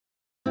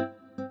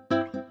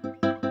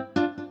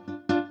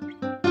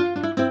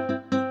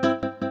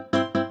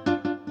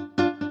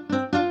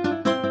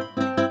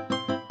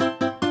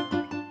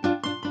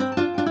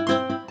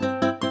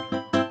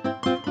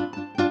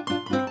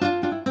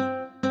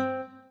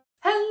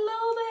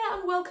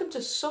welcome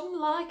to Some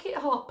Like It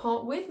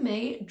Hotpot with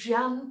me,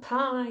 Jan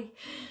Pigh.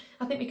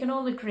 I think we can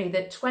all agree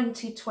that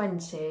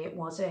 2020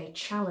 was a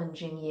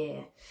challenging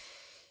year.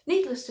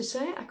 Needless to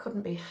say, I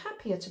couldn't be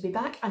happier to be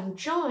back and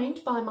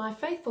joined by my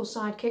faithful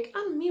sidekick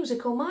and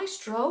musical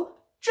maestro,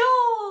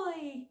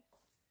 Joy!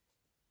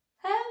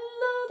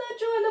 Hello there,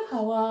 Joy love,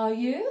 how are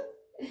you?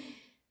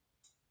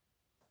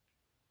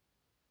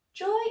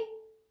 Joy?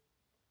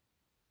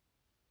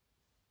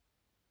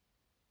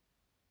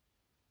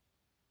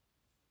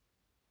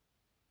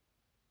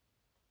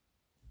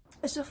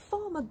 As a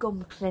former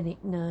gum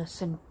clinic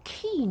nurse and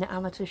keen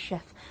amateur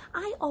chef,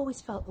 I always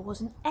felt there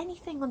wasn't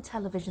anything on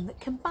television that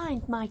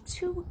combined my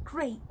two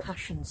great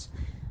passions,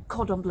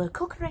 cordon bleu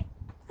cookery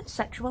and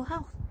sexual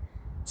health.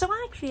 So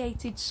I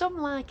created Some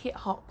Like It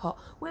Hotpot,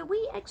 where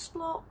we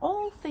explore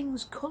all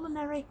things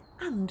culinary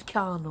and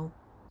carnal.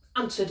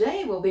 And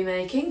today we'll be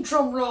making,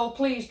 drum roll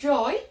please,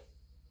 Joy.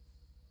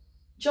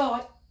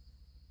 Joy,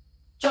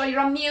 you're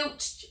on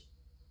mute.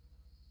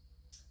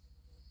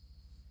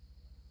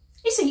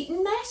 It's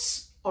eating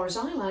mess, or as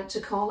I like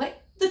to call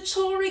it, the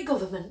Tory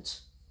government.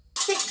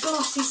 Thick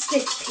glossy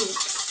stiff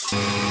peaks.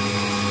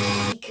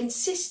 The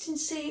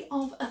consistency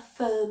of a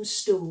firm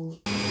stool.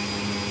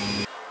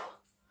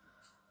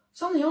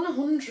 It's only on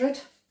 100.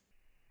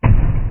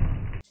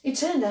 It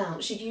turned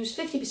out she'd used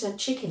 50%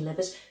 chicken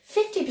livers,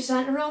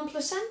 50% her own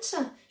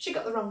placenta. She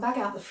got the wrong bag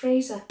out of the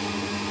freezer.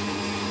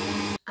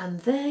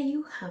 And there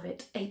you have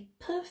it, a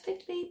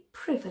perfectly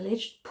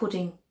privileged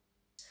pudding.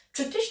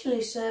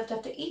 Traditionally served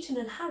after Eton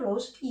and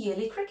Harrow's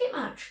yearly cricket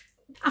match.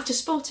 After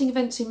sporting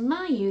events in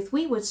my youth,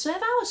 we would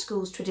serve our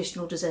school's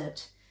traditional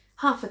dessert.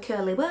 Half a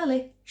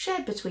curly-whirly,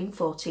 shared between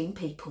 14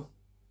 people.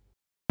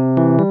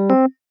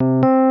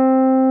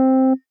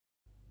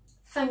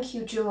 Thank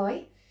you,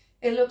 Joy.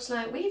 It looks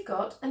like we've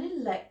got an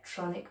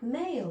electronic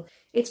mail.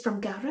 It's from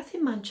Gareth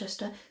in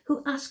Manchester,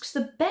 who asks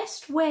the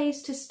best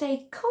ways to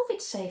stay COVID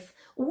safe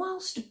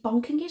whilst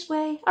bonking his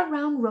way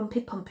around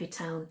Rumpy Pumpy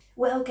Town.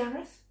 Well,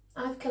 Gareth,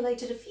 I've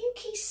collated a few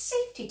key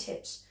safety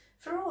tips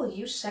for all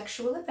you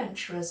sexual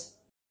adventurers.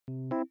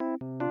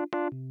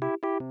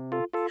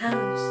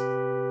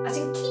 Hands. As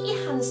in, keep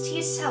your hands to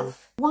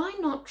yourself. Why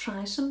not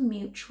try some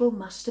mutual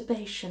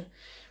masturbation?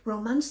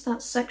 Romance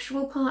that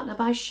sexual partner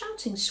by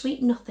shouting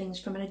sweet nothings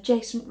from an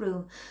adjacent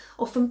room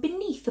or from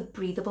beneath a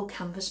breathable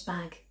canvas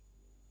bag.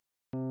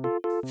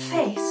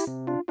 Face.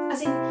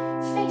 As in,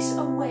 face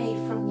away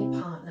from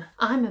your partner.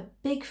 I'm a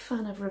big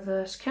fan of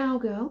reverse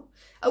cowgirl,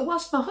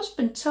 whilst my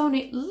husband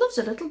Tony loves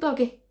a little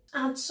doggy.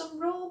 Add some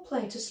role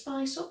play to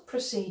spice up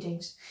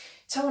proceedings.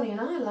 Tony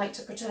and I like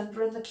to pretend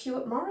we're in the queue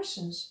at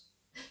Morrison's.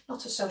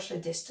 Not a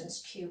socially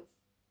distanced queue.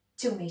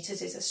 2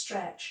 metres is a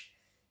stretch,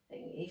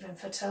 even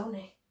for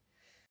Tony.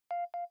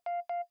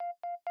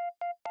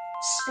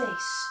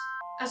 Space.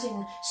 As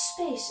in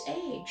space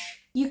age.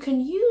 You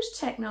can use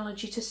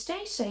technology to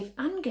stay safe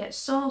and get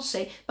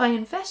saucy by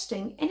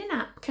investing in an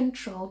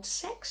app-controlled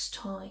sex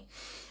toy.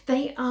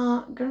 They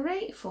are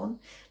great fun,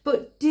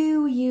 but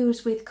do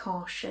use with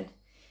caution.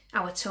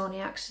 Our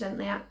Tony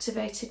accidentally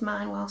activated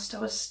mine whilst I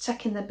was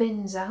taking the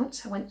bins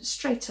out. I went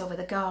straight over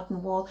the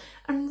garden wall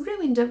and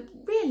ruined a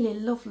really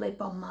lovely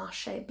Bon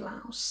Marché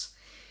blouse.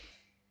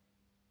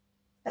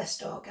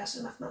 Best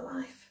orgasm of my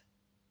life.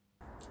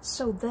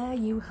 So there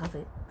you have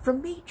it.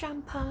 From me,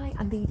 Jan Pigh,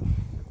 and the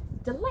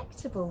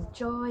delectable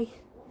Joy.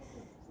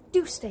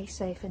 Do stay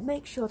safe and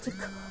make sure to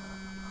come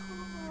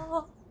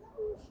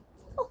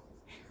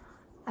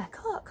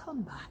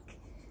back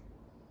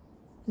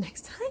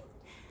next time.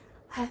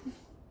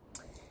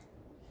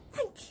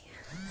 Thank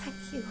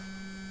you.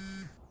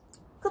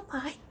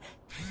 Goodbye.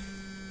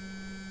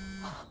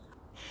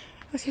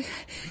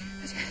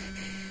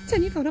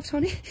 Turn your phone off,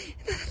 Tony.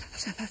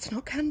 That's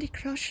not Candy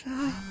Crush.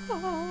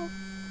 Oh.